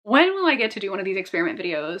I get to do one of these experiment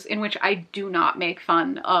videos in which I do not make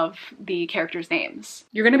fun of the characters' names.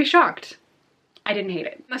 You're gonna be shocked. I didn't hate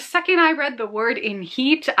it. The second I read the word in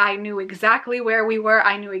heat, I knew exactly where we were.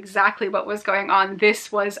 I knew exactly what was going on.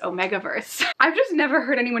 This was Omegaverse. I've just never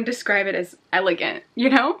heard anyone describe it as elegant, you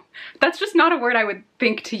know? That's just not a word I would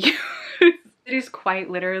think to use. It is quite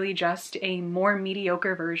literally just a more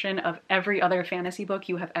mediocre version of every other fantasy book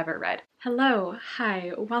you have ever read. Hello,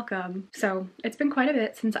 hi, welcome. So it's been quite a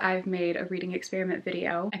bit since I've made a reading experiment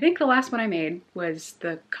video. I think the last one I made was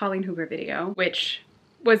the Colleen Hoover video, which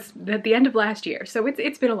was at the end of last year, so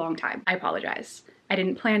it's been a long time. I apologize. I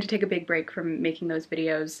didn't plan to take a big break from making those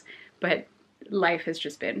videos, but life has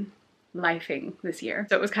just been lifing this year,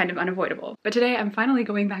 so it was kind of unavoidable. But today I'm finally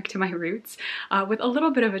going back to my roots with a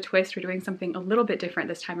little bit of a twist. We're doing something a little bit different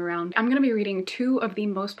this time around. I'm gonna be reading two of the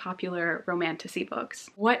most popular romantasy books.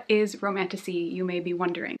 What is romantasy, you may be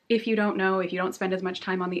wondering? If you don't know, if you don't spend as much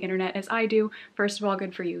time on the internet as I do, first of all,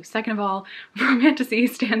 good for you. Second of all, romantasy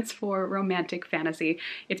stands for romantic fantasy.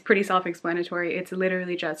 It's pretty self-explanatory. It's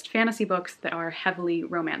literally just fantasy books that are heavily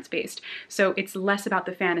romance-based. So it's less about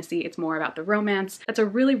the fantasy, it's more about the romance. That's a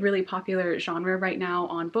really, really popular genre right now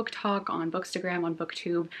on booktok, on bookstagram, on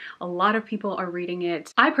booktube. A lot of people are reading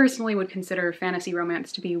it. I personally would consider fantasy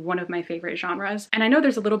romance to be one of my favorite genres. And I know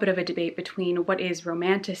there's a little bit of a debate between what is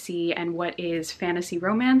romantasy and what is fantasy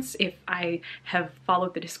romance. If I have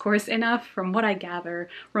followed the discourse enough, from what I gather,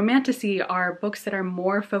 romantasy are books that are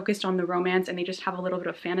more focused on the romance and they just have a little bit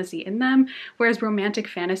of fantasy in them, whereas romantic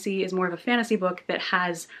fantasy is more of a fantasy book that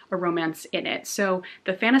has a romance in it. So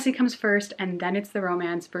the fantasy comes first and then it's the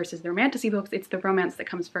romance, versus the romantasy books, it's the romance that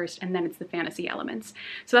comes first and then it's the fantasy elements.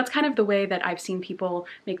 So that's kind of the way that I've seen people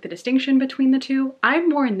make the distinction between the two. I'm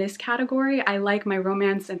more in this category. I like my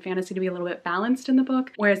romance and fantasy to be a little bit balanced in the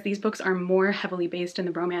book, whereas these books are more heavily based in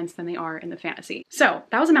the romance than they are in the fantasy. So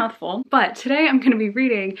that was a mouthful, but today I'm going to be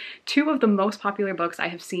reading two of the most popular books I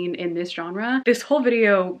have seen in this genre. This whole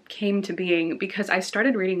video came to being because I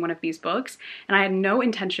started reading one of these books and I had no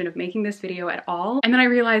intention of making this video at all, and then I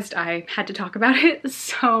realized I had to talk about it,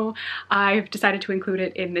 so I've decided to include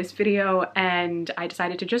it in this video, and I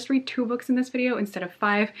decided to just read 2 books in this video instead of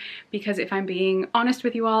 5, because if I'm being honest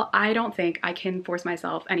with you all, I don't think I can force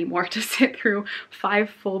myself anymore to sit through 5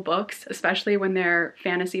 full books, especially when they're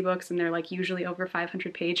fantasy books and they're like usually over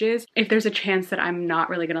 500 pages, if there's a chance that I'm not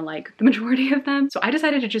really gonna like the majority of them. So I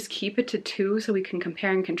decided to just keep it to 2 so we can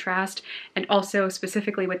compare and contrast, and also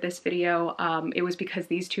specifically with this video, it was because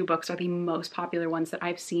these 2 books are the most popular ones that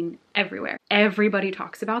I've seen everywhere. Everybody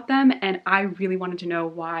talks about them, and I really wanted to know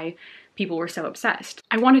why people were so obsessed.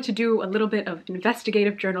 I wanted to do a little bit of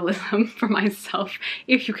investigative journalism for myself,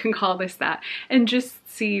 if you can call this that, and just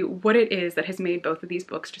see what it is that has made both of these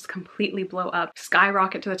books just completely blow up,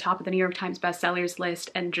 skyrocket to the top of the New York Times bestsellers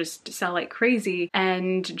list, and just sell like crazy,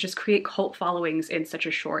 and just create cult followings in such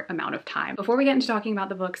a short amount of time. Before we get into talking about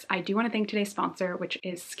the books, I do want to thank today's sponsor, which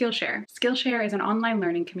is Skillshare. Skillshare is an online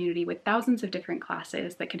learning community with thousands of different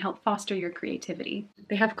classes that can help foster your creativity.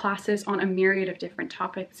 They have classes on a myriad of different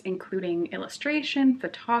topics, including illustration,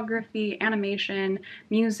 photography, animation,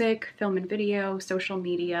 music, film and video, social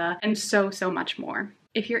media, and so much more.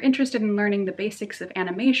 If you're interested in learning the basics of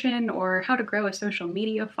animation or how to grow a social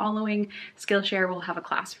media following, Skillshare will have a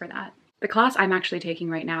class for that. The class I'm actually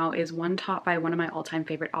taking right now is one taught by one of my all-time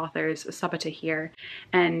favorite authors, Sabaa Tahir,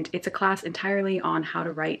 and it's a class entirely on how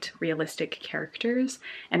to write realistic characters,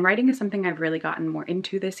 and writing is something I've really gotten more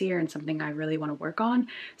into this year and something I really want to work on.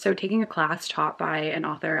 So taking a class taught by an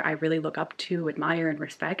author I really look up to, admire, and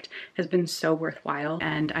respect has been so worthwhile,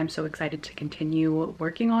 and I'm so excited to continue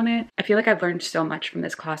working on it. I feel like I've learned so much from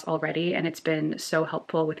this class already, and it's been so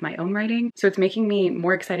helpful with my own writing, so it's making me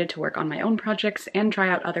more excited to work on my own projects and try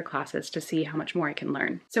out other classes to see how much more I can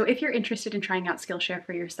learn. So if you're interested in trying out Skillshare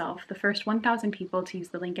for yourself, the first 1,000 people to use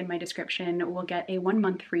the link in my description will get a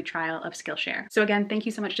 1-month free trial of Skillshare. So again, thank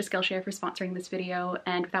you so much to Skillshare for sponsoring this video,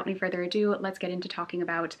 and without any further ado, let's get into talking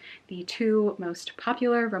about the 2 most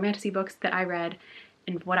popular romantasy books that I read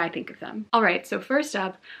and what I think of them. Alright, so first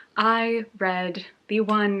up, I read the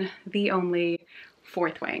one, the only,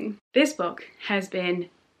 Fourth Wing. This book has been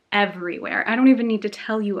everywhere. I don't even need to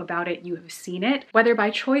tell you about it. You have seen it. Whether by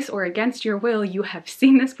choice or against your will, you have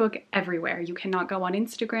seen this book everywhere. You cannot go on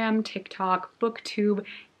Instagram, TikTok, BookTube,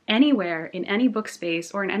 anywhere in any book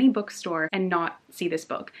space or in any bookstore and not see this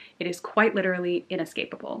book. It is quite literally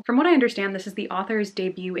inescapable. From what I understand, this is the author's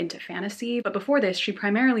debut into fantasy, but before this, she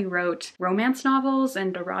primarily wrote romance novels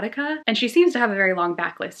and erotica, and she seems to have a very long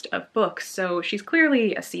backlist of books, so she's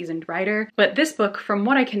clearly a seasoned writer. But this book, from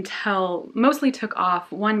what I can tell, mostly took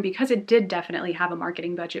off, one, because it did definitely have a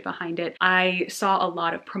marketing budget behind it. I saw a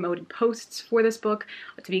lot of promoted posts for this book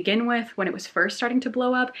to begin with when it was first starting to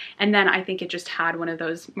blow up, and then I think it just had one of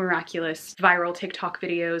those miraculous viral TikTok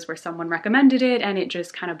videos where someone recommended it and it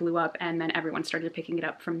just kind of blew up, and then everyone started picking it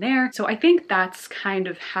up from there. So I think that's kind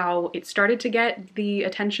of how it started to get the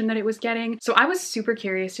attention that it was getting. So I was super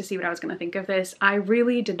curious to see what I was going to think of this. I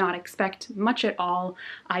really did not expect much at all.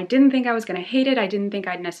 I didn't think I was going to hate it. I didn't think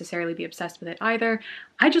I'd necessarily be obsessed with it either.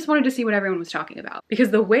 I just wanted to see what everyone was talking about,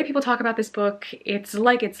 because the way people talk about this book, it's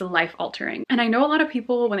like it's life altering. And I know a lot of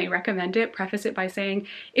people, when they recommend it, preface it by saying,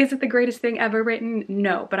 is it the greatest thing ever written?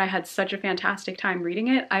 No, but I had such a fantastic time reading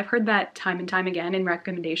it. I've heard that time and time again in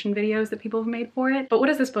recommendation videos that people have made for it. But what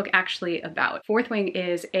is this book actually about? Fourth Wing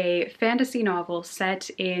is a fantasy novel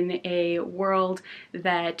set in a world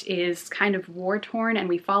that is kind of war-torn, and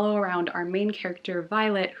we follow around our main character,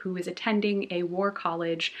 Violet, who is attending a war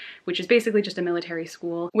college, which is basically just a military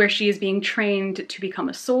school, where she is being trained to become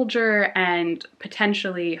a soldier and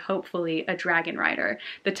potentially, hopefully, a dragon rider.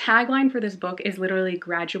 The tagline for this book is literally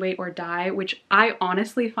 "graduate or die," which I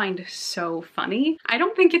honestly find so funny. I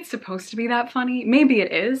don't think it's supposed to be that funny. Maybe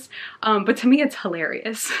it is, but to me it's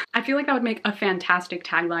hilarious. I feel like that would make a fantastic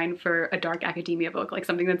tagline for a dark academia book, like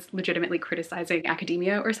something that's legitimately criticizing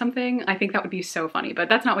academia or something. I think that would be so funny, but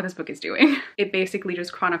that's not what this book is doing. It basically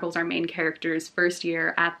just chronicles our main character's first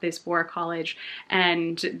year at this war college and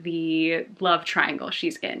the love triangle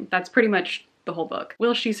she's in. That's pretty much the whole book.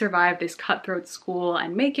 Will she survive this cutthroat school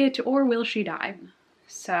and make it, or will she die?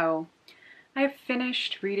 So I've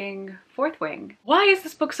finished reading Fourth Wing. Why is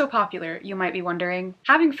this book so popular, you might be wondering?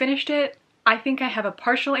 Having finished it, I think I have a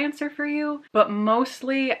partial answer for you, but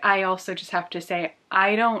mostly I also just have to say,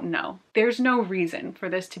 I don't know. There's no reason for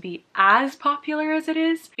this to be as popular as it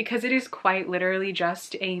is, because it is quite literally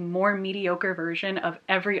just a more mediocre version of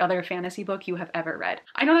every other fantasy book you have ever read.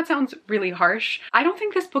 I know that sounds really harsh. I don't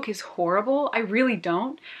think this book is horrible. I really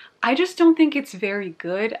don't. I just don't think it's very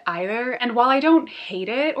good either. And while I don't hate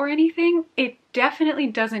it or anything, it definitely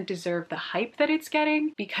doesn't deserve the hype that it's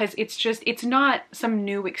getting, because it's not some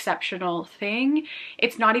new exceptional thing.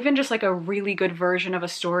 It's not even just like a really good version of a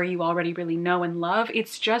story you already really know and love.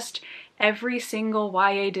 It's just every single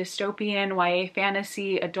YA dystopian, YA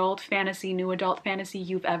fantasy, adult fantasy, new adult fantasy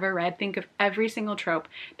you've ever read. Think of every single trope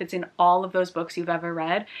that's in all of those books you've ever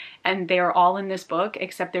read, and they are all in this book,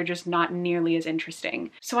 except they're just not nearly as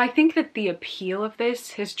interesting. So I think that the appeal of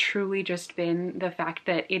this has truly just been the fact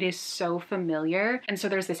that it is so familiar, and so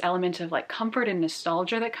there's this element of like comfort and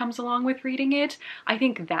nostalgia that comes along with reading it. I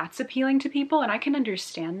think that's appealing to people, and I can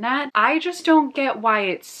understand that. I just don't get why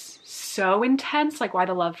it's so intense, like why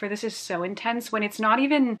the love for this is so intense when it's not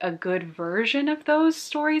even a good version of those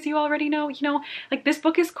stories you already know. You know, like this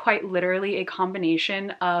book is quite literally a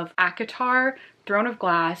combination of ACOTAR, Throne of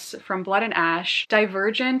Glass, From Blood and Ash,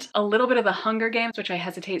 Divergent, a little bit of The Hunger Games, which I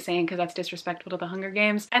hesitate saying because that's disrespectful to The Hunger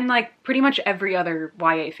Games, and like pretty much every other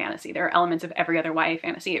YA fantasy. There are elements of every other YA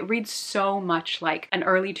fantasy. It reads so much like an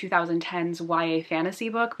early 2010s YA fantasy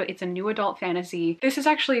book, but it's a new adult fantasy. This is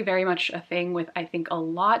actually very much a thing with, I think, a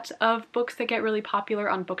lot of books that get really popular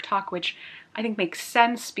on BookTok, which I think makes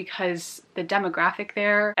sense because the demographic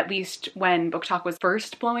there, at least when BookTok was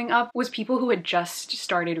first blowing up, was people who had just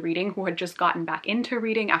started reading, who had just gotten back into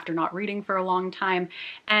reading after not reading for a long time.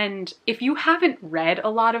 And if you haven't read a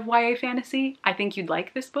lot of YA fantasy, I think you'd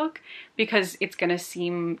like this book because it's gonna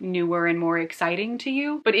seem newer and more exciting to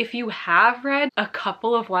you. But if you have read a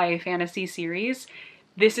couple of YA fantasy series,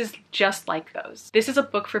 this is just like those. This is a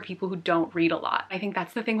book for people who don't read a lot. I think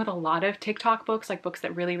that's the thing with a lot of TikTok books, like books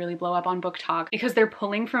that really, really blow up on BookTok, because they're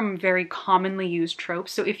pulling from very commonly used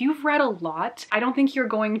tropes. So if you've read a lot, I don't think you're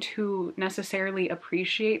going to necessarily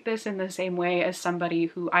appreciate this in the same way as somebody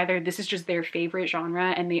who either this is just their favorite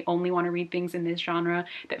genre and they only want to read things in this genre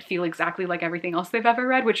that feel exactly like everything else they've ever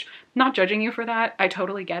read, which not judging you for that, I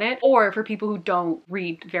totally get it. Or for people who don't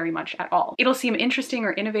read very much at all. It'll seem interesting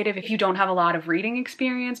or innovative if you don't have a lot of reading experience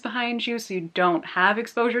behind you, so you don't have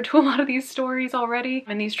exposure to a lot of these stories already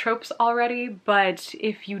and these tropes already. But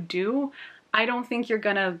if you do, I don't think you're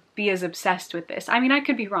gonna be as obsessed with this. I mean, I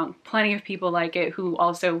could be wrong. Plenty of people like it who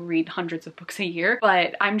also read hundreds of books a year,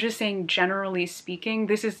 but I'm just saying, generally speaking,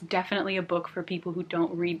 this is definitely a book for people who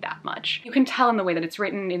don't read that much. You can tell in the way that it's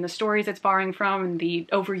written, in the stories it's borrowing from, and the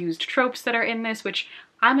overused tropes that are in this, which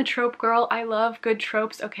I'm a trope girl. I love good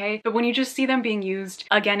tropes, okay? But when you just see them being used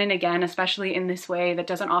again and again, especially in this way that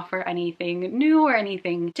doesn't offer anything new or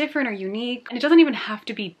anything different or unique, and it doesn't even have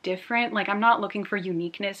to be different. Like, I'm not looking for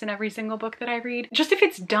uniqueness in every single book that I read. Just if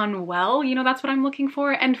it's done well, you know, that's what I'm looking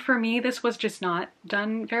for. And for me, this was just not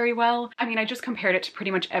done very well. I mean, I just compared it to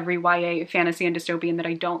pretty much every YA fantasy and dystopian that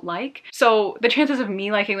I don't like. So the chances of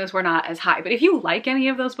me liking this were not as high. But if you like any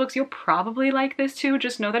of those books, you'll probably like this too.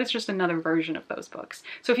 Just know that it's just another version of those books.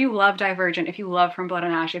 So if you love Divergent, if you love From Blood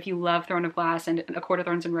and Ash, if you love Throne of Glass and A Court of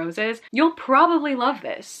Thorns and Roses, you'll probably love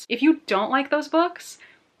this. If you don't like those books,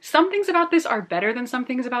 some things about this are better than some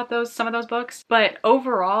things about some of those books, but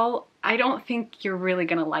overall, I don't think you're really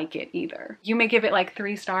gonna like it either. You may give it like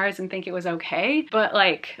 3 stars and think it was okay, but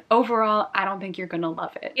like overall, I don't think you're gonna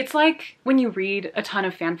love it. It's like when you read a ton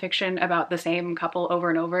of fan fiction about the same couple over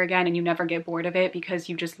and over again and you never get bored of it because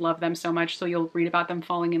you just love them so much, so you'll read about them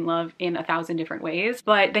falling in love in 1,000 different ways.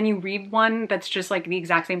 But then you read one that's just like the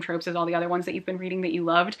exact same tropes as all the other ones that you've been reading that you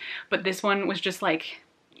loved, but this one was just like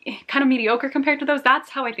kind of mediocre compared to those. That's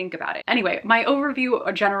how I think about it. Anyway, my overview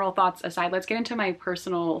or general thoughts aside, let's get into my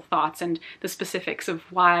personal thoughts and the specifics of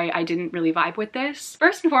why I didn't really vibe with this.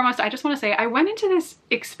 First and foremost, I just want to say I went into this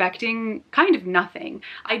expecting kind of nothing.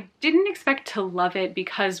 I didn't expect to love it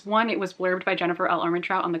because 1, it was blurbed by Jennifer L.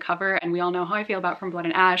 Armentrout on the cover, and we all know how I feel about From Blood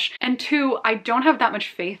and Ash. And 2, I don't have that much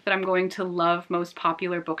faith that I'm going to love most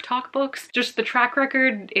popular BookTok books. Just the track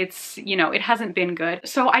record, it's, you know, it hasn't been good.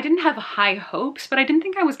 So I didn't have high hopes, but I didn't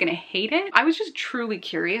think I was gonna hate it. I was just truly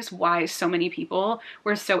curious why so many people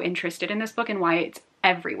were so interested in this book and why it's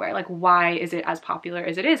everywhere. Like, why is it as popular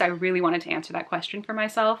as it is? I really wanted to answer that question for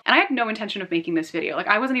myself. And I had no intention of making this video. Like,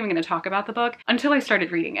 I wasn't even going to talk about the book until I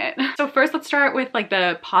started reading it. So first, let's start with like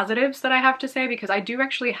the positives that I have to say, because I do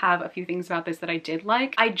actually have a few things about this that I did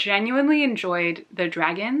like. I genuinely enjoyed the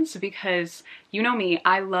dragons because, you know me,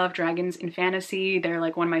 I love dragons in fantasy. They're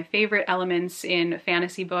like one of my favorite elements in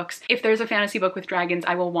fantasy books. If there's a fantasy book with dragons,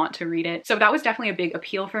 I will want to read it. So that was definitely a big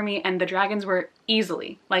appeal for me. And the dragons were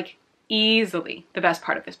easily the best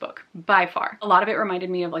part of this book, by far. A lot of it reminded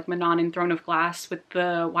me of like Manon in Throne of Glass with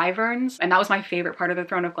the wyverns, and that was my favorite part of the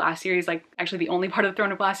Throne of Glass series, like actually the only part of the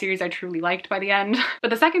Throne of Glass series I truly liked by the end. But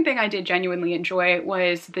the second thing I did genuinely enjoy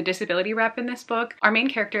was the disability rep in this book. Our main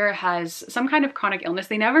character has some kind of chronic illness.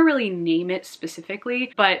 They never really name it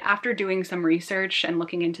specifically, but after doing some research and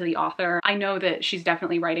looking into the author, I know that she's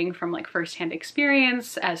definitely writing from like firsthand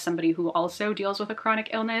experience as somebody who also deals with a chronic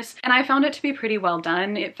illness, and I found it to be pretty well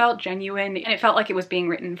done. It felt genuine, and it felt like it was being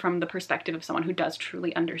written from the perspective of someone who does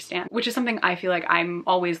truly understand, which is something I feel like I'm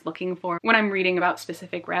always looking for when I'm reading about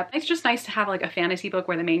specific rep. It's just nice to have like a fantasy book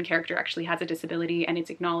where the main character actually has a disability and it's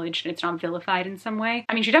acknowledged and it's not vilified in some way.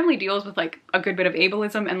 I mean, she definitely deals with like a good bit of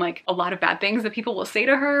ableism and like a lot of bad things that people will say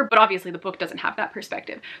to her, but obviously the book doesn't have that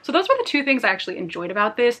perspective. So those were the 2 things I actually enjoyed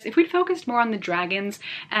about this. If we'd focused more on the dragons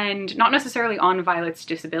and not necessarily on Violet's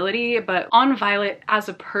disability, but on Violet as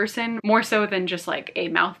a person, more so than just like a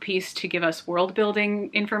mouthpiece to give us world building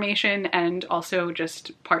information and also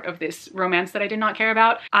just part of this romance that I did not care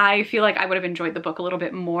about, I feel like I would have enjoyed the book a little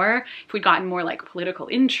bit more if we'd gotten more like political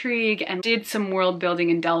intrigue and did some world building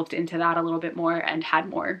and delved into that a little bit more and had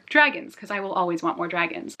more dragons, because I will always want more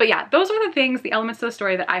dragons. But yeah, those are the things, the elements of the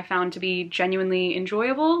story that I found to be genuinely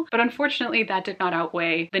enjoyable, but unfortunately that did not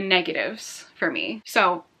outweigh the negatives for me.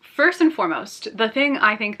 So first and foremost, the thing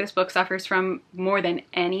I think this book suffers from more than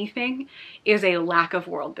anything is a lack of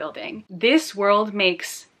world building. This world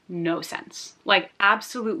makes no sense. Like,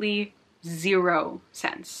 absolutely 0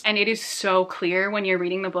 sense. And it is so clear when you're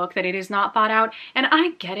reading the book that it is not thought out. And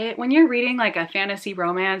I get it. When you're reading like a fantasy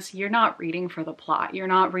romance, you're not reading for the plot. You're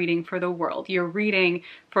not reading for the world. You're reading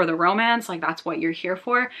for the romance. Like, that's what you're here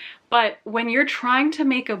for. But when you're trying to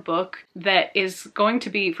make a book that is going to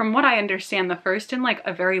be, from what I understand, the first in like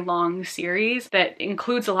a very long series that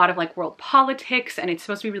includes a lot of like world politics, and it's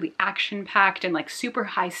supposed to be really action-packed and like super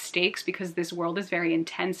high stakes because this world is very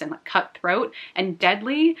intense and like cutthroat and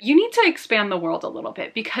deadly, you need to expand the world a little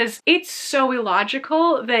bit because it's so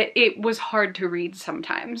illogical that it was hard to read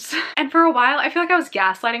sometimes. And for a while, I feel like I was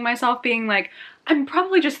gaslighting myself, being like, I'm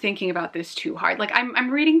probably just thinking about this too hard. Like, I'm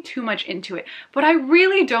reading too much into it, but I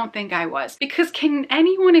really don't think I was. Because can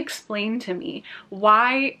anyone explain to me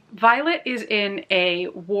why Violet is in a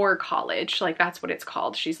war college? Like, that's what it's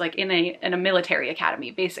called. She's like in a military academy,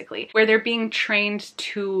 basically, where they're being trained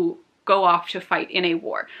to go off to fight in a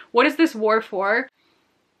war. What is this war for?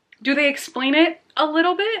 Do they explain it? A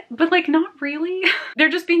little bit, but like not really. They're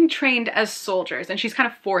just being trained as soldiers, and she's kind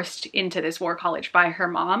of forced into this war college by her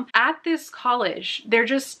mom. At this college, they're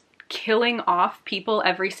just killing off people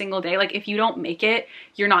every single day. Like if you don't make it,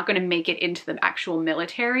 you're not going to make it into the actual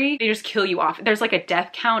military. They just kill you off. There's like a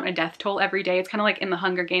death count, a death toll every day. It's kind of like in the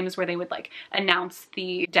Hunger Games where they would like announce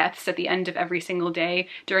the deaths at the end of every single day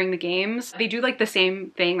during the games. They do like the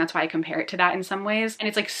same thing. That's why I compare it to that in some ways. And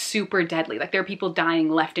it's like super deadly. Like there are people dying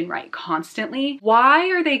left and right constantly. Why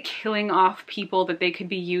are they killing off people that they could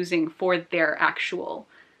be using for their actual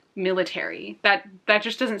military? That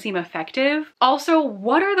just doesn't seem effective. Also,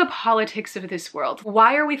 what are the politics of this world?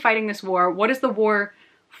 Why are we fighting this war? What is the war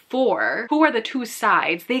for? Who are the two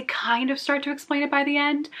sides? They kind of start to explain it by the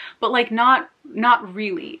end, but like not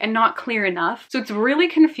really, and not clear enough. So it's really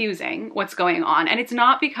confusing what's going on. And it's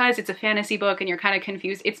not because it's a fantasy book and you're kind of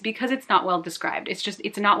confused. It's because it's not well described.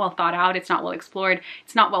 It's not well thought out. It's not well explored.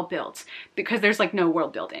 It's not well built because there's like no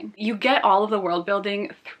world building. You get all of the world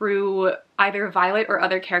building through either Violet or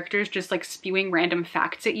other characters just like spewing random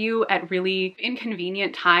facts at you at really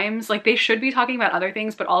inconvenient times. Like they should be talking about other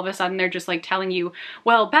things, but all of a sudden they're just like telling you,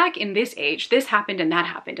 well, back in this age, this happened and that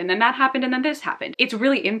happened, and then that happened and then this happened. It's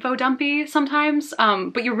really info dumpy sometimes,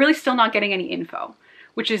 but you're really still not getting any info,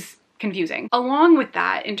 which is confusing. Along with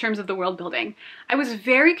that, in terms of the world building, I was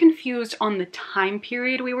very confused on the time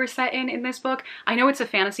period we were set in this book. I know it's a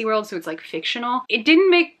fantasy world, so it's like fictional. It didn't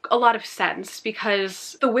make a lot of sense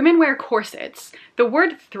because the women wear corsets. The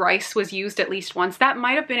word thrice was used at least once. That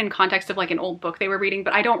might have been in context of like an old book they were reading,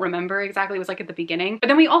 but I don't remember exactly. It was like at the beginning. But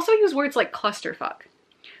then we also use words like clusterfuck.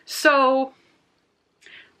 So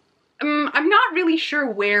I'm not really sure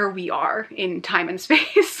where we are in time and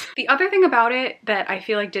space. The other thing about it that I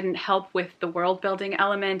feel like didn't help with the world building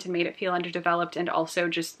element and made it feel underdeveloped and also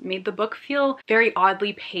just made the book feel very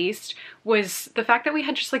oddly paced was the fact that we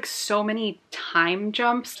had just like so many time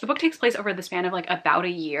jumps. The book takes place over the span of like about a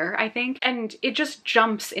year, I think, and it just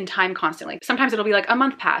jumps in time constantly. Sometimes it'll be like a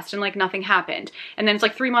month passed and like nothing happened, and then it's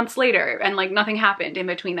like 3 months later and like nothing happened in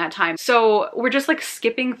between that time. So we're just like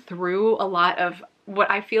skipping through a lot of what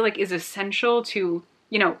I feel like is essential to,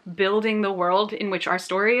 you know, building the world in which our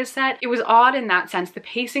story is set. It was odd in that sense. The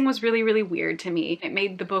pacing was really, really weird to me. It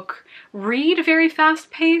made the book read very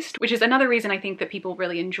fast-paced, which is another reason I think that people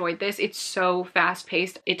really enjoyed this. It's so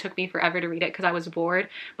fast-paced. It took me forever to read it because I was bored,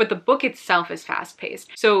 but the book itself is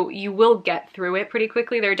fast-paced. So you will get through it pretty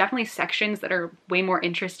quickly. There are definitely sections that are way more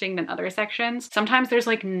interesting than other sections. Sometimes there's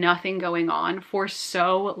like nothing going on for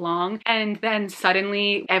so long, and then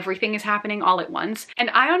suddenly everything is happening all at once. And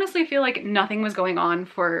I honestly feel like nothing was going on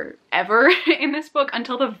forever in this book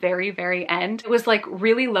until the very, very end. It was like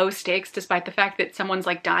really low stakes despite the fact that someone's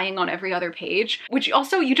like dying on every other page, which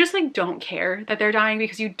also you just like don't care that they're dying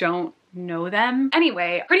because you don't know them.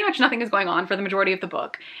 Anyway, pretty much nothing is going on for the majority of the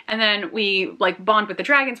book. And then we like bond with the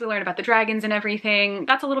dragons. We learn about the dragons and everything.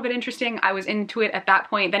 That's a little bit interesting. I was into it at that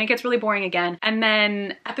point. Then it gets really boring again. And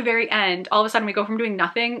then at the very end, all of a sudden we go from doing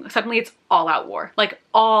nothing. Suddenly it's all out war, like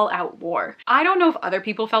all out war. I don't know if other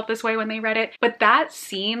people felt this way when they read it, but that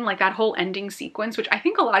scene, like that whole ending sequence, which I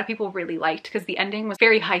think a lot of people really liked because the ending was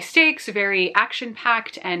very high stakes, very action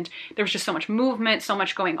packed, and there was just so much movement, so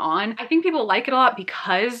much going on. I think people like it a lot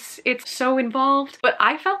because it's so involved, but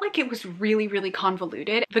I felt like it was really, really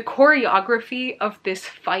convoluted. The choreography of this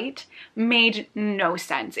fight made no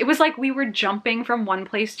sense. It was like we were jumping from one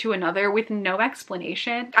place to another with no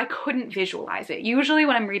explanation. I couldn't visualize it. Usually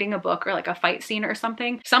when I'm reading a book or like a fight scene or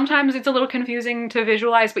something, sometimes it's a little confusing to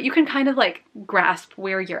visualize, but you can kind of like grasp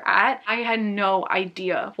where you're at. I had no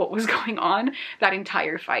idea what was going on that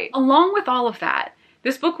entire fight. Along with all of that,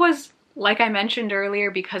 this book was, like I mentioned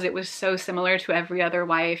earlier, because it was so similar to every other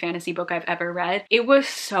YA fantasy book I've ever read, it was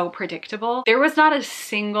so predictable. There was not a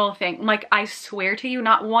single thing, like I swear to you,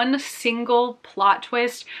 not one single plot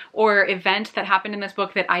twist or event that happened in this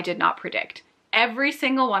book that I did not predict. Every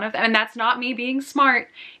single one of them, and that's not me being smart,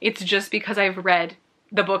 it's just because I've read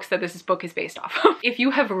the books that this book is based off of. If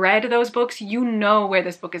you have read those books, you know where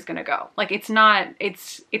this book is gonna go. Like it's not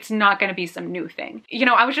gonna be some new thing. You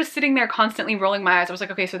know, I was just sitting there constantly rolling my eyes. I was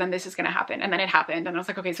like, okay, so then this is gonna happen. And then it happened. And I was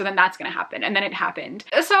like, okay, so then that's gonna happen. And then it happened.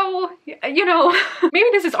 So, you know, maybe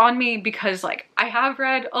this is on me because like I have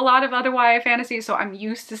read a lot of other YA fantasy, so I'm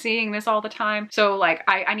used to seeing this all the time. So like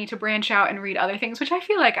I need to branch out and read other things, which I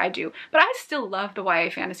feel like I do. But I still love the YA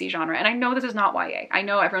fantasy genre. And I know this is not YA. I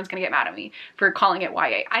know everyone's gonna get mad at me for calling it YA.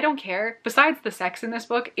 I don't care. Besides the sex in this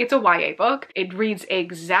book, it's a YA book. It reads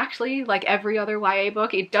exactly like every other YA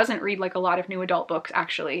book. It doesn't read like a lot of new adult books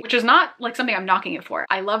actually, which is not like something I'm knocking it for.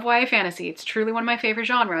 I love YA fantasy. It's truly one of my favorite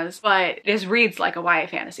genres, but this reads like a YA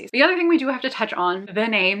fantasy. The other thing we do have to touch on, the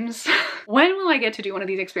names. When will I get to do one of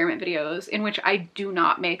these experiment videos in which I do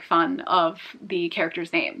not make fun of the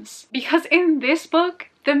characters' names? Because in this book,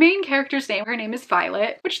 The main character's name, her name is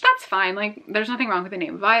Violet, which that's fine, like there's nothing wrong with the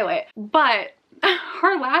name Violet, but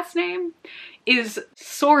her last name is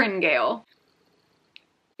Sorengale.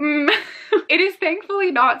 It is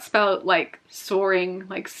thankfully not spelled like soaring,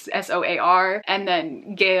 like S-O-A-R, and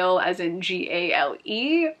then Gale as in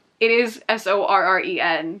G-A-L-E. It is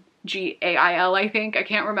S-O-R-R-E-N-G-A-I-L, I think. I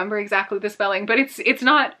can't remember exactly the spelling, but it's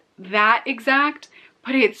not that exact,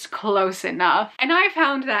 but it's close enough. And I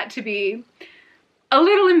found that to be a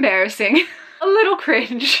little embarrassing. A little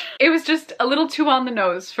cringe. It was just a little too on the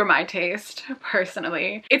nose for my taste,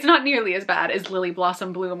 personally. It's not nearly as bad as Lily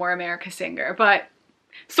Blossom Bloom or America Singer, but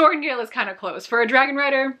Sorengale is kind of close. For a dragon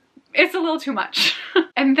writer, it's a little too much.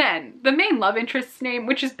 And then the main love interest's name,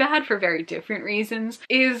 which is bad for very different reasons,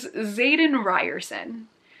 is Xaden Ryerson,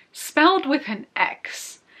 spelled with an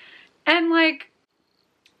X. And like,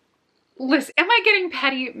 listen, am I getting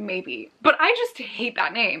petty? Maybe. But I just hate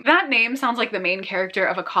that name. That name sounds like the main character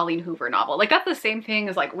of a Colleen Hoover novel. Like that's the same thing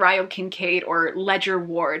as like Ryle Kincaid or Ledger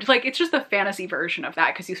Ward. Like it's just the fantasy version of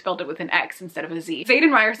that because you spelled it with an X instead of a Z.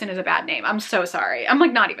 Xaden Ryerson is a bad name. I'm so sorry. I'm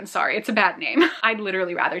like not even sorry. It's a bad name. I'd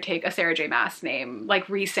literally rather take a Sarah J Maas name like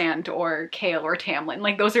Rhysand or Kale or Tamlin.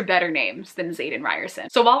 Like those are better names than Xaden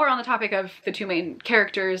Ryerson. So while we're on the topic of the two main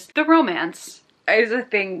characters, the romance is a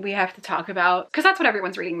thing we have to talk about because that's what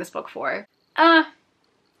everyone's reading this book for. It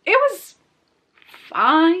was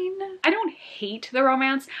fine. I don't hate the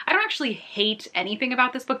romance. I don't actually hate anything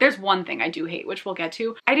about this book. There's one thing I do hate, which we'll get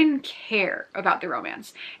to. I didn't care about the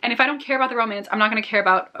romance. And if I don't care about the romance, I'm not gonna care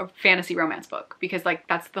about a fantasy romance book because like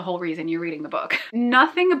that's the whole reason you're reading the book.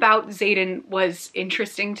 Nothing about Xaden was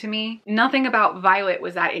interesting to me. Nothing about Violet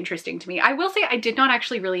was that interesting to me. I will say I did not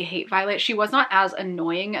actually really hate Violet. She was not as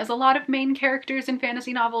annoying as a lot of main characters in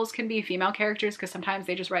fantasy novels can be, female characters, because sometimes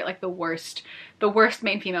they just write like the worst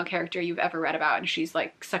main female character you've ever read about and she's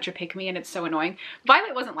like such a pick-me and it's so annoying.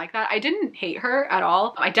 Violet wasn't like that. I didn't hate her at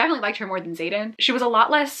all. I definitely liked her more than Xaden. She was a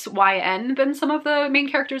lot less YN than some of the main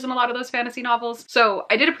characters in a lot of those fantasy novels. So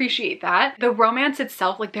I did appreciate that. The romance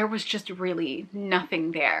itself, like there was just really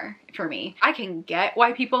nothing there for me. I can get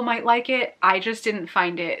why people might like it. I just didn't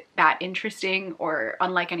find it that interesting or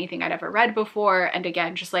unlike anything I'd ever read before. And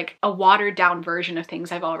again, just like a watered down version of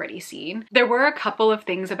things I've already seen. There were a couple of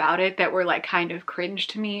things about it that were like kind of cringe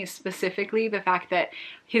to me, specifically the fact that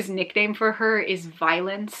his nickname for her is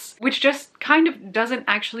Violence, which just kind of doesn't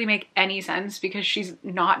actually make any sense because she's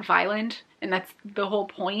not violent. And that's the whole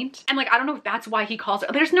point. And like, I don't know if that's why he calls her,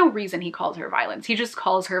 there's no reason he calls her Violence. He just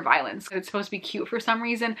calls her Violence. It's supposed to be cute for some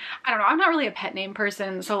reason. I don't know. I'm not really a pet name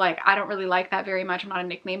person. So like, I don't really like that very much. I'm not a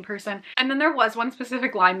nickname person. And then there was one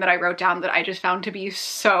specific line that I wrote down that I just found to be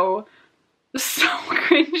so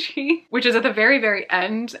cringy, which is at the very, very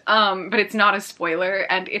end, but it's not a spoiler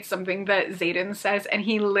and it's something that Xaden says and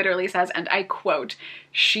he literally says, and I quote,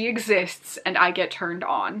 "She exists and I get turned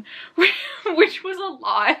on," which was a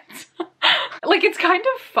lot. Like it's kind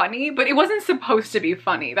of funny, but it wasn't supposed to be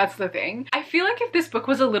funny. That's the thing. I feel like if this book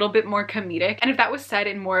was a little bit more comedic and if that was said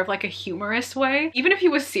in more of like a humorous way, even if he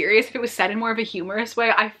was serious, if it was said in more of a humorous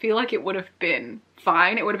way, I feel like it would have been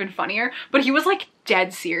fine. It would have been funnier, but he was like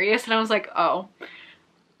dead serious and I was like, oh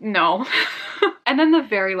no. And then the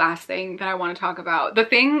very last thing that I want to talk about, the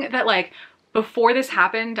thing that like before this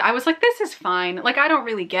happened, I was like, this is fine. Like, I don't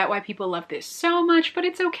really get why people love this so much, but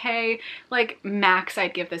it's okay. Like, max,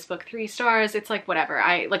 I'd give this book 3 stars. It's like, whatever.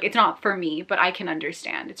 Like, it's not for me, but I can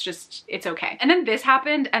understand. It's just, it's okay. And then this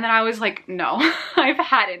happened, and then I was like, no, I've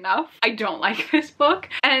had enough. I don't like this book.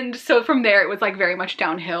 And so from there, it was like very much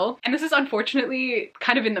downhill. And this is unfortunately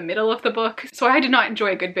kind of in the middle of the book. So I did not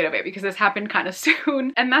enjoy a good bit of it because this happened kind of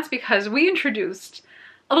soon. And that's because we introduced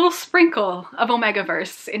a little sprinkle of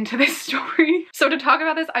Omegaverse into this story. So to talk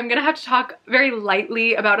about this, I'm gonna have to talk very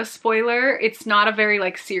lightly about a spoiler. It's not a very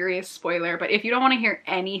like serious spoiler, but if you don't want to hear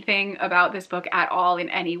anything about this book at all in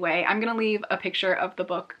any way, I'm gonna leave a picture of the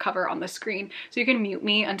book cover on the screen so you can mute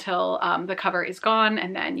me until the cover is gone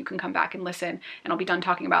and then you can come back and listen and I'll be done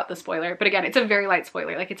talking about the spoiler. But again, it's a very light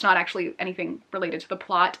spoiler. Like it's not actually anything related to the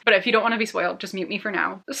plot, but if you don't want to be spoiled, just mute me for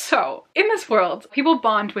now. So in this world, people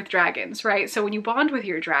bond with dragons, right? So when you bond with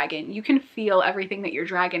your dragon, you can feel everything that your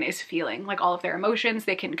dragon is feeling, like all of their emotions.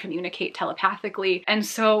 They can communicate telepathically. And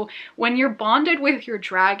so when you're bonded with your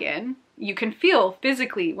dragon, you can feel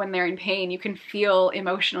physically when they're in pain. You can feel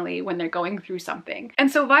emotionally when they're going through something.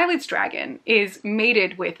 And so Violet's dragon is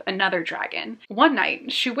mated with another dragon. One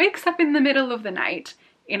night, she wakes up in the middle of the night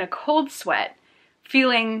in a cold sweat,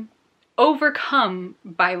 feeling overcome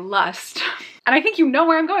by lust. And I think you know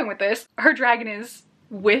where I'm going with this. Her dragon is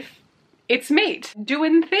with its mate,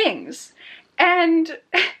 doing things. And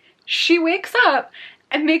she wakes up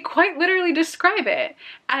And they quite literally describe it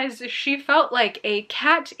as she felt like a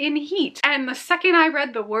cat in heat. And the second I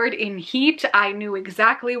read the word in heat, I knew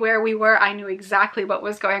exactly where we were. I knew exactly what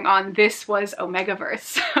was going on. This was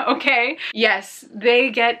Omegaverse, okay? Yes, they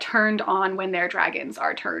get turned on when their dragons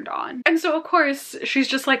are turned on. And so of course, she's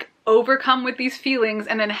just like overcome with these feelings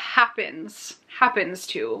and then happens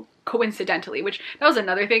to, coincidentally, which that was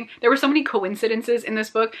another thing. There were so many coincidences in this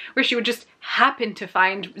book where she would just happen to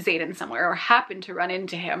find Xaden somewhere or happen to run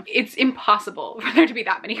into him. It's impossible for there to be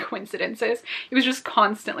that many coincidences. It was just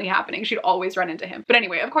constantly happening. She'd always run into him. But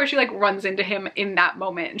anyway, of course she like runs into him in that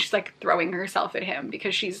moment and she's like throwing herself at him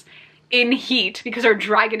because she's in heat, because her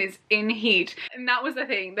dragon is in heat. And that was the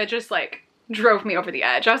thing that just like drove me over the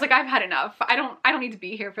edge. I was like, I've had enough. I don't need to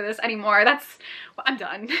be here for this anymore. I'm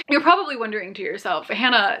done. You're probably wondering to yourself,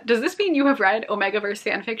 Hannah, does this mean you have read Omegaverse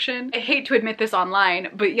fanfiction? I hate to admit this online,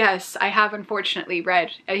 but yes, I have unfortunately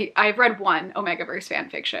read, I've read one Omegaverse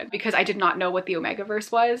fanfiction because I did not know what the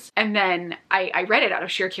Omegaverse was. And then I read it out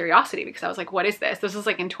of sheer curiosity because I was like, what is this? This was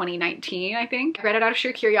like in 2019, I think. I read it out of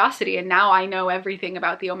sheer curiosity and now I know everything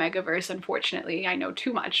about the Omegaverse. Unfortunately, I know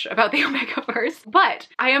too much about the Omegaverse, but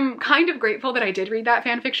I am kind of grateful that I did read that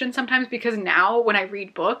fan fiction sometimes because now when I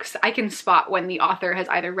read books, I can spot when the author has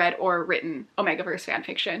either read or written Omegaverse fan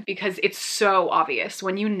fiction because it's so obvious.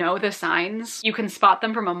 When you know the signs, you can spot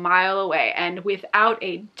them from a mile away, and without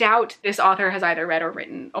a doubt, this author has either read or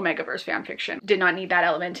written Omegaverse fan fiction. Did not need that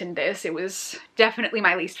element in this. It was definitely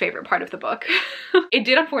my least favorite part of the book. It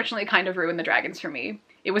did unfortunately kind of ruin the dragons for me.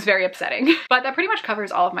 It was very upsetting. But that pretty much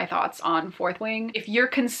covers all of my thoughts on Fourth Wing. If you're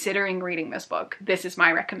considering reading this book, this is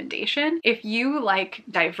my recommendation. If you like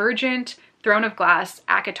Divergent, Throne of Glass,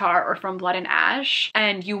 ACOTAR, or From Blood and Ash,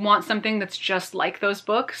 and you want something that's just like those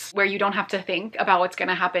books, where you don't have to think about what's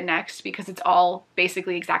gonna happen next because it's all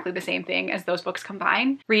basically exactly the same thing as those books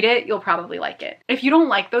combined, read it, you'll probably like it. If you don't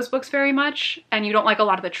like those books very much, and you don't like a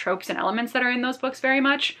lot of the tropes and elements that are in those books very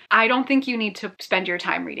much, I don't think you need to spend your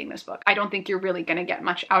time reading this book. I don't think you're really gonna get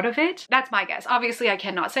much out of it. That's my guess. Obviously, I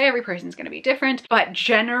cannot say every person's gonna be different, but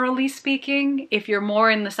generally speaking, if you're more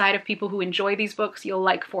in the side of people who enjoy these books, you'll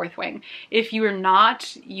like Fourth Wing. If you're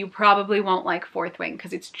not, you probably won't like Fourth Wing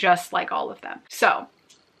because it's just like all of them. So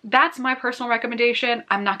that's my personal recommendation.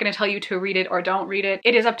 I'm not going to tell you to read it or don't read it.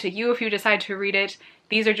 It is up to you if you decide to read it.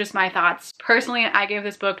 These are just my thoughts. Personally, I gave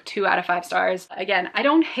this book 2 out of 5 stars. Again, I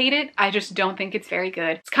don't hate it. I just don't think it's very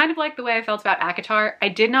good. It's kind of like the way I felt about ACOTAR. I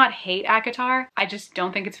did not hate ACOTAR. I just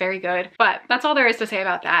don't think it's very good. But that's all there is to say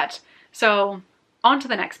about that. So on to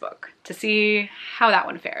the next book to see how that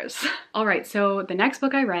one fares. All right, so the next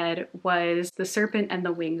book I read was The Serpent and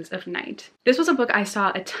the Wings of Night. This was a book I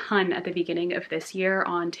saw a ton at the beginning of this year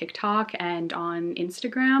on TikTok and on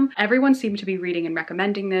Instagram. Everyone seemed to be reading and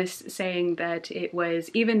recommending this, saying that it was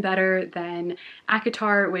even better than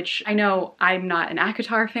ACOTAR, which I know I'm not an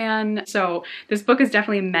ACOTAR fan, so this book is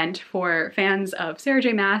definitely meant for fans of Sarah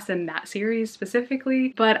J. Maas and that series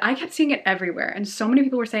specifically, but I kept seeing it everywhere, and so many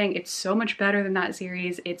people were saying it's so much better than that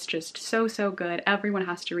series. It's just so good. Everyone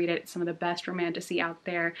has to read it. It's some of the best romantasy out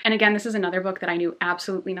there. And again, this is another book that I knew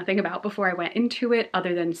absolutely nothing about before I went into it,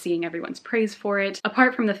 other than seeing everyone's praise for it,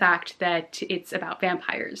 apart from the fact that it's about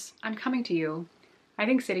vampires. I'm coming to you, I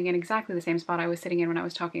think, sitting in exactly the same spot I was sitting in when I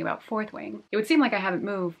was talking about Fourth Wing. It would seem like I haven't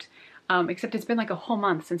moved, except it's been like a whole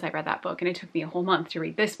month since I read that book, and it took me a whole month to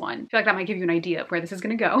read this one. I feel like that might give you an idea of where this is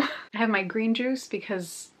gonna go. I have my green juice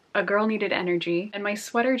because a girl needed energy, and my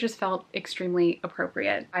sweater just felt extremely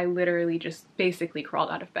appropriate. I literally just basically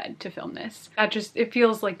crawled out of bed to film this. It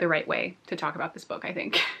feels like the right way to talk about this book, I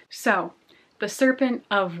think. So, The Serpent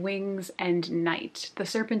of Wings and Night. The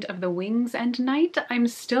Serpent of the Wings and Night? I'm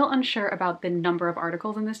still unsure about the number of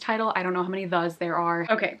articles in this title. I don't know how many thes there are.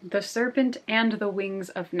 Okay, The Serpent and the Wings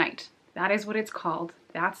of Night. That is what it's called.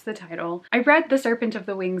 That's the title. I read The Serpent of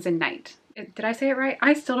the Wings and Night. Did I say it right?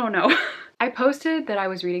 I still don't know. I posted that I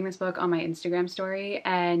was reading this book on my Instagram story,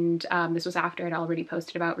 and this was after I'd already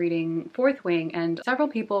posted about reading Fourth Wing, and several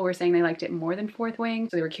people were saying they liked it more than Fourth Wing,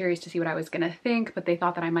 so they were curious to see what I was gonna think, but they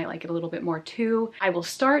thought that I might like it a little bit more too. I will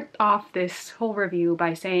start off this whole review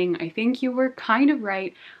by saying I think you were kind of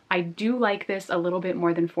right. I do like this a little bit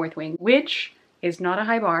more than Fourth Wing, which is not a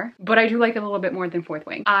high bar, but I do like it a little bit more than Fourth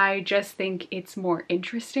Wing. I just think it's more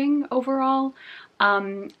interesting overall.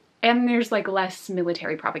 And there's like less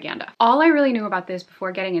military propaganda. All I really knew about this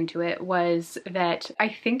before getting into it was that I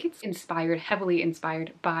think it's heavily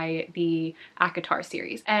inspired by the ACOTAR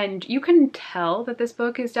series. And you can tell that this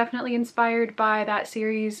book is definitely inspired by that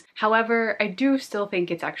series. However, I do still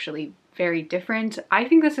think it's actually very different. I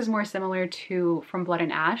think this is more similar to From Blood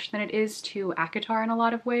and Ash than it is to ACOTAR in a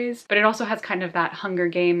lot of ways, but it also has kind of that Hunger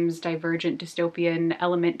Games divergent dystopian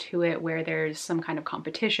element to it where there's some kind of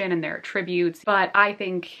competition and there are tributes. But I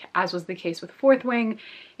think, as was the case with Fourth Wing,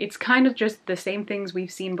 it's kind of just the same things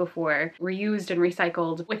we've seen before, reused and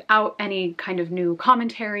recycled without any kind of new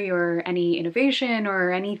commentary or any innovation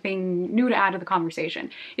or anything new to add to the conversation.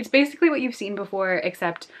 It's basically what you've seen before,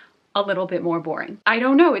 except a little bit more boring. I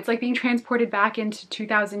don't know, it's like being transported back into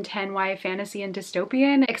 2010 YA fantasy and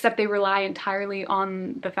dystopian, except they rely entirely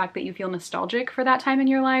on the fact that you feel nostalgic for that time in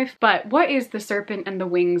your life. But what is The Serpent and the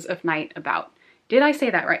Wings of Night about? Did I say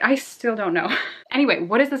that right? I still don't know. Anyway,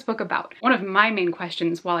 what is this book about? One of my main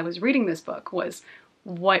questions while I was reading this book was,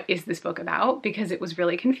 what is this book about? Because it was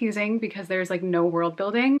really confusing because there's like no world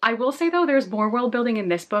building. I will say though, there's more world building in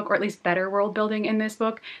this book, or at least better world building in this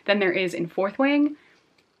book than there is in Fourth Wing.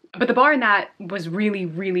 But the bar in that was really,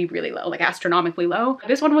 really, really low, like astronomically low.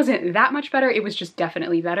 This one wasn't that much better, it was just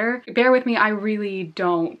definitely better. Bear with me, I really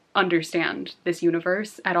don't understand this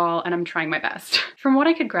universe at all, and I'm trying my best. From what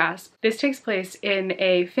I could grasp, this takes place in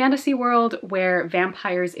a fantasy world where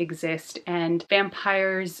vampires exist, and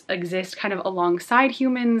vampires exist kind of alongside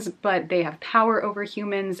humans, but they have power over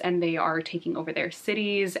humans and they are taking over their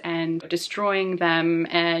cities and destroying them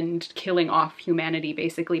and killing off humanity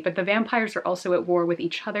basically. But the vampires are also at war with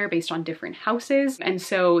each other based on different houses, and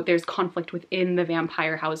so there's conflict within the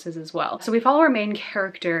vampire houses as well. So we follow our main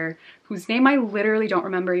character, whose name I literally don't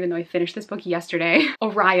remember even though I finished this book yesterday.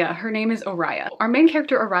 Oriah. Her name is Oriah. Our main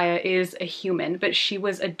character Oriah is a human, but she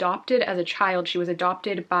was adopted as a child. She was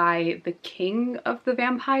adopted by the king of the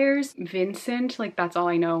vampires, Vincent. Like, that's all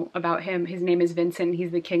I know about him. His name is Vincent.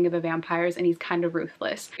 He's the king of the vampires and he's kind of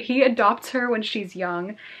ruthless. He adopts her when she's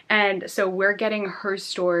young, and so we're getting her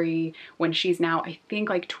story when she's now, I think,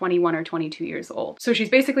 like 21 or 22 years old. So she's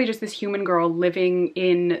basically just this human girl living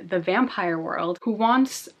in the vampire world who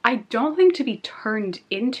wants, I don't think to be turned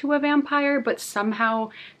into a vampire, but somehow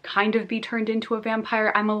kind of be turned into a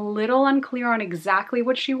vampire. I'm a little unclear on exactly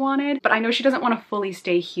what she wanted, but I know she doesn't want to fully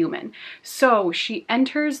stay human. So she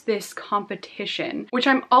enters this competition, which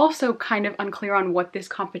I'm also kind of unclear on what this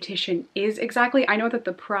competition is exactly. I know that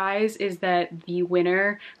the prize is that the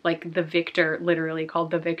winner, like the victor, literally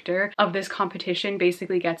called the victor of this competition,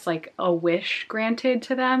 basically gets like a wish granted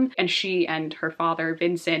to them, and she and her father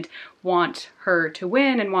Vincent want her to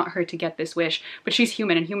win and want her to get this wish, but she's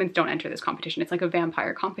human and humans don't enter this competition. It's like a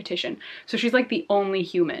vampire competition. So she's like the only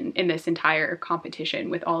human in this entire competition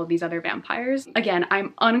with all of these other vampires. Again,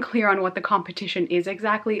 I'm unclear on what the competition is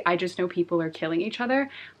exactly. I just know people are killing each other.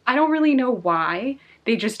 I don't really know why,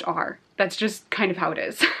 they just are. That's just kind of how it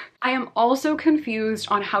is. I am also confused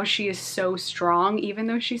on how she is so strong even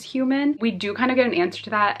though she's human. We do kind of get an answer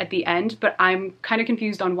to that at the end, but I'm kind of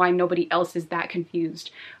confused on why nobody else is that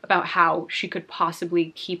confused about how she could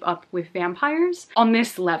possibly keep up with vampires on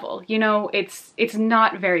this level. You know, it's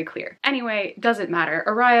not very clear. Anyway, doesn't matter.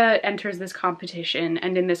 Oriah enters this competition,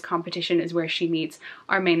 and in this competition is where she meets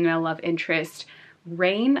our main male love interest,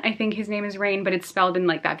 Rain. I think his name is Rain, but it's spelled in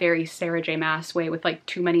like that very Sarah J Maas way with like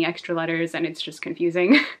too many extra letters and it's just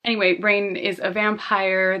confusing. Anyway, Rain is a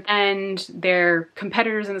vampire and they're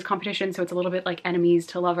competitors in this competition, so it's a little bit like enemies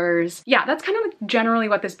to lovers. Yeah, that's kind of generally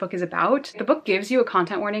what this book is about. The book gives you a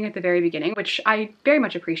content warning at the very beginning, which I very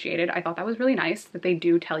much appreciated. I thought that was really nice that they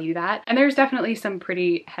do tell you that. And there's definitely some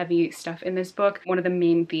pretty heavy stuff in this book. One of the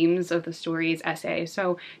main themes of the story is SA,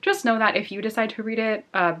 so just know that if you decide to read it,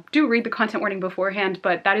 do read the content warning beforehand,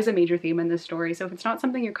 but that is a major theme in this story, so if it's not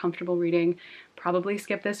something you're comfortable reading, probably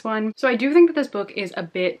skip this one. So I do think that this book is a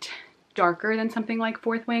bit darker than something like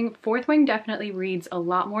Fourth Wing. Fourth Wing definitely reads a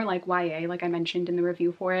lot more like YA, like I mentioned in the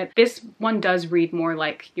review for it. This one does read more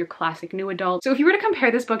like your classic new adult. So if you were to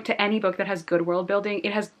compare this book to any book that has good world building,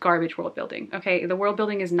 it has garbage world building, okay? The world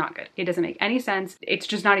building is not good. It doesn't make any sense. It's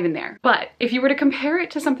just not even there. But if you were to compare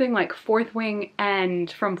it to something like Fourth Wing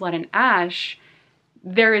and From Blood and Ash,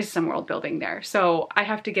 there is some world building there, so I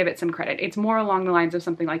have to give it some credit. It's more along the lines of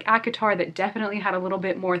something like ACOTAR that definitely had a little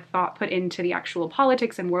bit more thought put into the actual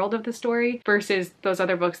politics and world of the story versus those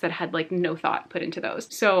other books that had like no thought put into those.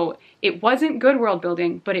 So it wasn't good world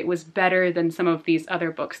building, but it was better than some of these other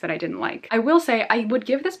books that I didn't like. I will say I would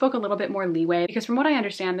give this book a little bit more leeway because from what I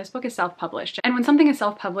understand, this book is self-published. And when something is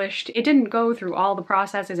self-published, it didn't go through all the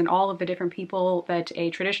processes and all of the different people that a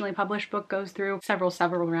traditionally published book goes through, several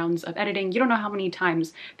rounds of editing. You don't know how many times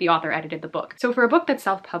times the author edited the book. So for a book that's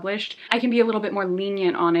self-published, I can be a little bit more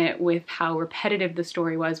lenient on it with how repetitive the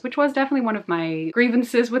story was, which was definitely one of my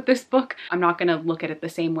grievances with this book. I'm not gonna look at it the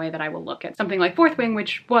same way that I will look at something like Fourth Wing,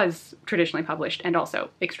 which was traditionally published and also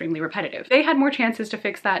extremely repetitive. They had more chances to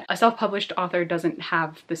fix that. A self-published author doesn't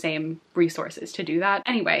have the same resources to do that.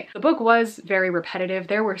 Anyway, the book was very repetitive.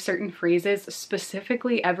 There were certain phrases,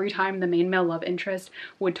 specifically every time the main male love interest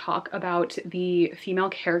would talk about the female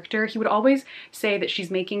character, he would always say that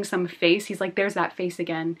she's making some face. He's like, there's that face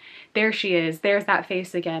again. There she is. There's that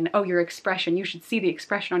face again. Oh, your expression. You should see the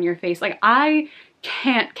expression on your face. Like, I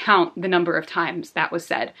can't count the number of times that was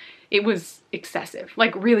said. It was excessive,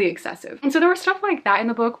 like really excessive. And so there was stuff like that in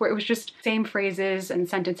the book where it was just same phrases and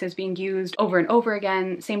sentences being used over and over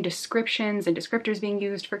again, same descriptions and descriptors being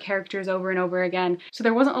used for characters over and over again. So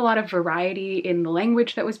there wasn't a lot of variety in the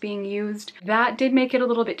language that was being used. That did make it a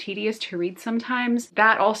little bit tedious to read sometimes.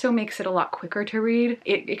 That also makes it a lot quicker to read.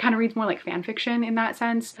 It kind of reads more like fan fiction in that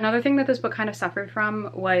sense. Another thing that this book kind of suffered from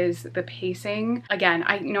was the pacing. Again,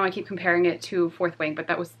 I know I keep comparing it to Fourth Wing, but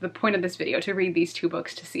that was the point of this video, to read these two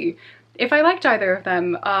books to see if I liked either of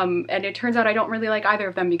them, and it turns out I don't really like either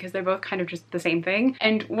of them because they're both kind of just the same thing.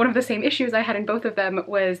 And one of the same issues I had in both of them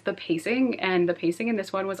was the pacing, and the pacing in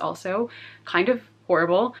this one was also kind of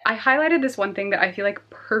horrible. I highlighted this one thing that I feel like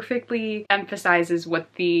perfectly emphasizes what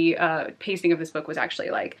the pacing of this book was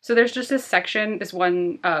actually like. So there's just this section, this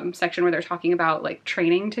one section where they're talking about like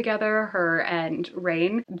training together, her and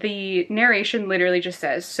Rain. The narration literally just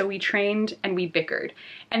says, so we trained and we bickered.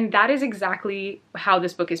 And that is exactly how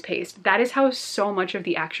this book is paced. That is how so much of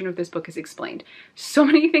the action of this book is explained. So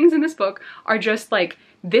many things in this book are just like,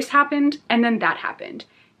 this happened and then that happened.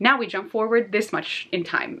 Now we jump forward this much in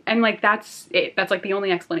time. And like, that's it. That's like the only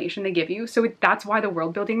explanation they give you. So that's why the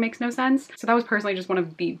world building makes no sense. So that was personally just one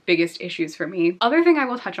of the biggest issues for me. Other thing I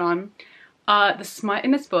will touch on, the smut in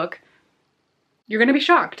this book, you're gonna be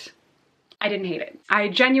shocked. I didn't hate it. I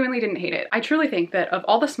genuinely didn't hate it. I truly think that of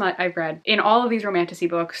all the smut I've read in all of these romantasy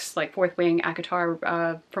books, like Fourth Wing,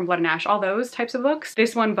 ACOTAR, From Blood and Ash, all those types of books,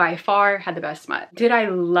 this one by far had the best smut. Did I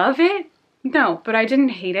love it? No, but I didn't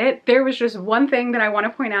hate it. There was just one thing that I want to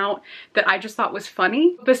point out that I just thought was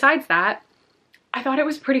funny. Besides that, I thought it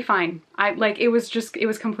was pretty fine. It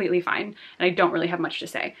was completely fine, and I don't really have much to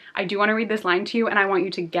say. I do want to read this line to you, and I want you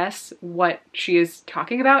to guess what she is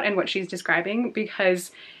talking about and what she's describing, because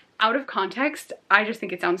out of context, I just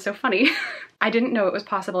think it sounds so funny. I didn't know it was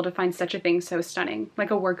possible to find such a thing so stunning,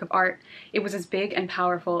 like a work of art. It was as big and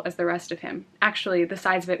powerful as the rest of him. Actually, the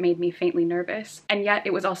size of it made me faintly nervous. And yet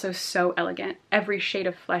it was also so elegant, every shade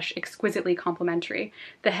of flesh exquisitely complementary,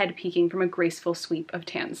 the head peeking from a graceful sweep of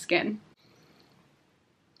tan skin.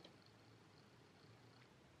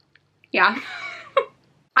 Yeah.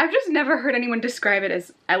 I've just never heard anyone describe it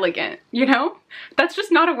as elegant, you know? That's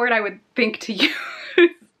just not a word I would think to use.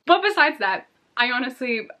 But besides that, I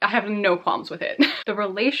have no qualms with it. The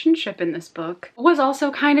relationship in this book was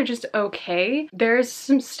also kind of just okay. There's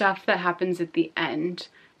some stuff that happens at the end,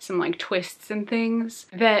 some like twists and things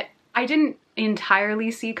that I didn't entirely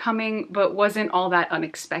see coming, but wasn't all that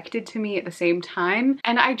unexpected to me at the same time.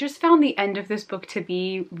 And I just found the end of this book to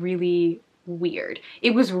be really weird.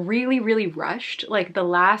 It was really, really rushed. Like the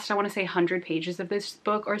last, I want to say 100 pages of this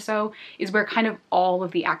book or so is where kind of all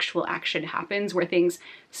of the actual action happens, where things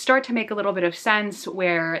start to make a little bit of sense,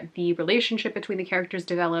 where the relationship between the characters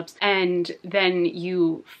develops, and then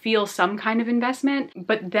you feel some kind of investment,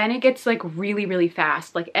 but then it gets like really, really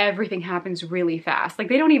fast. Like everything happens really fast. Like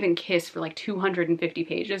they don't even kiss for like 250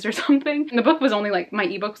 pages or something. And the book was only like, my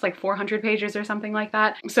ebook's like 400 pages or something like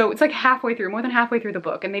that. So it's like halfway through, more than halfway through the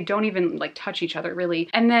book, and they don't even like touch each other really.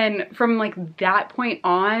 And then from like that point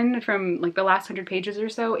on, from like the last 100 pages or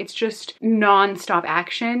so, it's just non-stop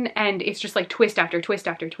action, and it's just like twist after twist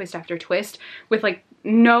after twist after twist with like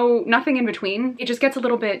nothing in between. It just gets a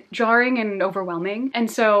little bit jarring and overwhelming. And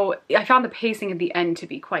so I found the pacing at the end to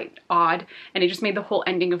be quite odd, and it just made the whole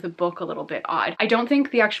ending of the book a little bit odd. I don't think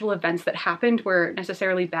the actual events that happened were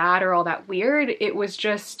necessarily bad or all that weird. It was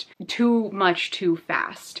just too much too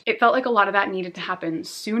fast. It felt like a lot of that needed to happen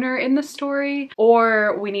sooner in the story,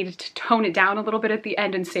 or we needed to tone it down a little bit at the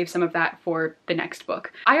end and save some of that for the next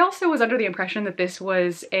book. I also was under the impression that this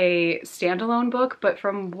was a standalone book, but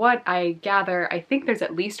from what I gather, I think there's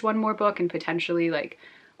at least one more book and potentially like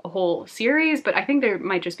a whole series, but I think there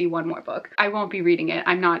might just be one more book. I won't be reading it.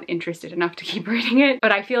 I'm not interested enough to keep reading it,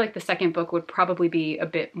 but I feel like the second book would probably be a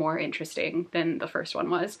bit more interesting than the first one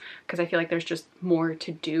was, because I feel like there's just more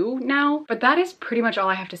to do now. But that is pretty much all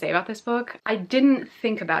I have to say about this book. I didn't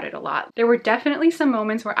think about it a lot. There were definitely some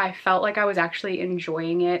moments where I felt like I was actually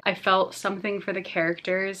enjoying it. I felt something for the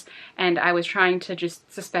characters, and I was trying to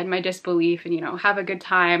just suspend my disbelief and, you know, have a good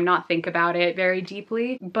time, not think about it very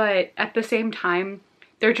deeply. But at the same time,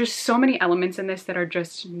 there are just so many elements in this that are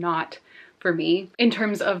just not for me in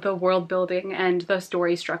terms of the world building and the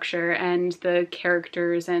story structure and the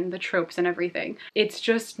characters and the tropes and everything. It's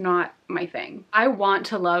just not my thing. I want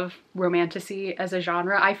to love romantasy as a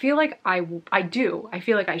genre. I feel like I do. I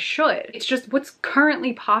feel like I should. It's just what's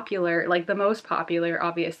currently popular, like the most popular,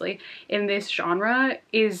 obviously, in this genre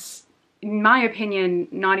is, in my opinion,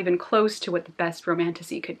 not even close to what the best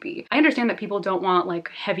romantasy could be. I understand that people don't want like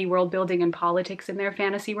heavy world building and politics in their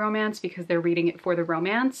fantasy romance because they're reading it for the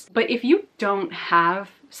romance. But if you don't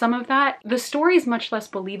have some of that, the story is much less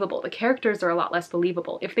believable. The characters are a lot less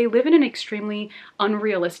believable. If they live in an extremely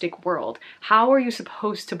unrealistic world, how are you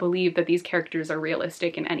supposed to believe that these characters are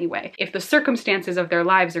realistic in any way? If the circumstances of their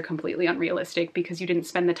lives are completely unrealistic because you didn't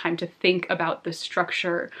spend the time to think about the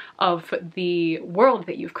structure of the world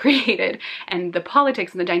that you've created and the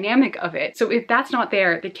politics and the dynamic of it. So if that's not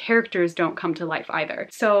there, the characters don't come to life either.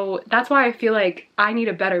 So that's why I feel like I need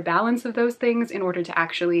a better balance of those things in order to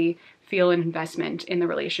actually feel an investment in the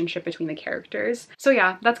relationship between the characters. So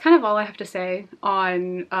yeah, that's kind of all I have to say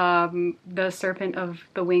on The Serpent of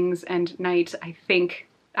the Wings and Night. I think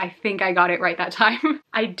I got it right that time.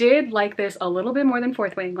 I did like this a little bit more than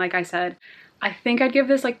Fourth Wing, like I said. I think I'd give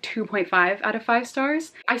this like 2.5 out of 5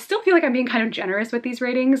 stars. I still feel like I'm being kind of generous with these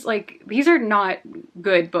ratings. Like, these are not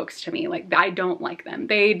good books to me. Like, I don't like them.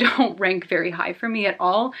 They don't rank very high for me at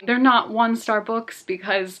all. They're not 1-star books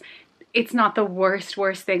because it's not the worst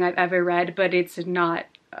thing I've ever read, but it's not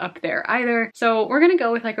up there either. So we're gonna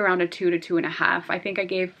go with like around a 2 to 2.5. I think I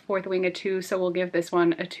gave Fourth Wing a 2, so we'll give this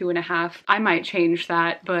one a 2.5. I might change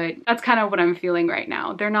that, but that's kind of what I'm feeling right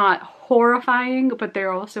now. They're not horrifying, but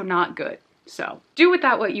they're also not good. So do with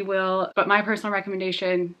that what you will, but my personal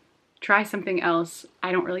recommendation, try something else.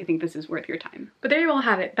 I don't really think this is worth your time. But there you all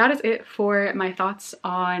have it. That is it for my thoughts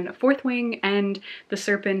on Fourth Wing and The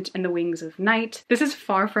Serpent and the Wings of Night. This is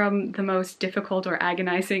far from the most difficult or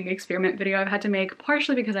agonizing experiment video I've had to make,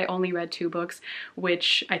 partially because I only read 2 books,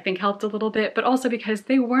 which I think helped a little bit, but also because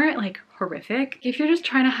they weren't like horrific. If you're just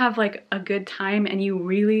trying to have like a good time and you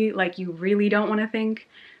really don't want to think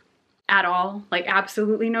at all, like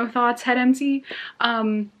absolutely no thoughts, head empty,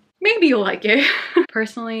 maybe you'll like it.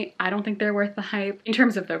 Personally, I don't think they're worth the hype. In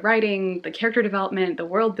terms of the writing, the character development, the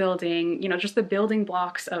world building, you know, just the building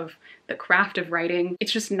blocks of the craft of writing,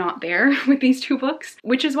 it's just not there with these 2 books,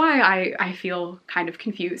 which is why I feel kind of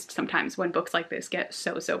confused sometimes when books like this get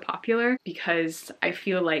so popular, because I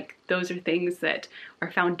feel like those are things that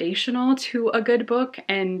are foundational to a good book,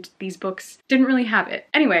 and these books didn't really have it.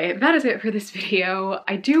 Anyway, that is it for this video.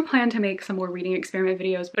 I do plan to make some more reading experiment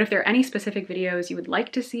videos, but if there are any specific videos you would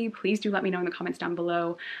like to see, please do let me know in the comments down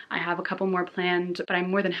below. I have a couple more planned, but I'm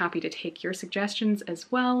more than happy to take your suggestions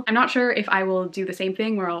as well. I'm not sure if I will do the same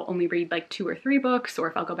thing where I'll only read like 2 or 3 books, or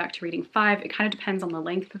if I'll go back to reading 5. It kind of depends on the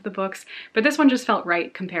length of the books, but this one just felt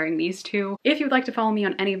right comparing these 2. If you'd like to follow me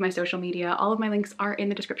on any of my social media, all of my links are in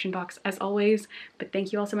the description box as always. But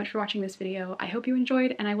thank you all so much for watching this video. I hope you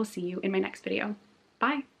enjoyed, and I will see you in my next video.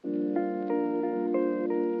 Bye!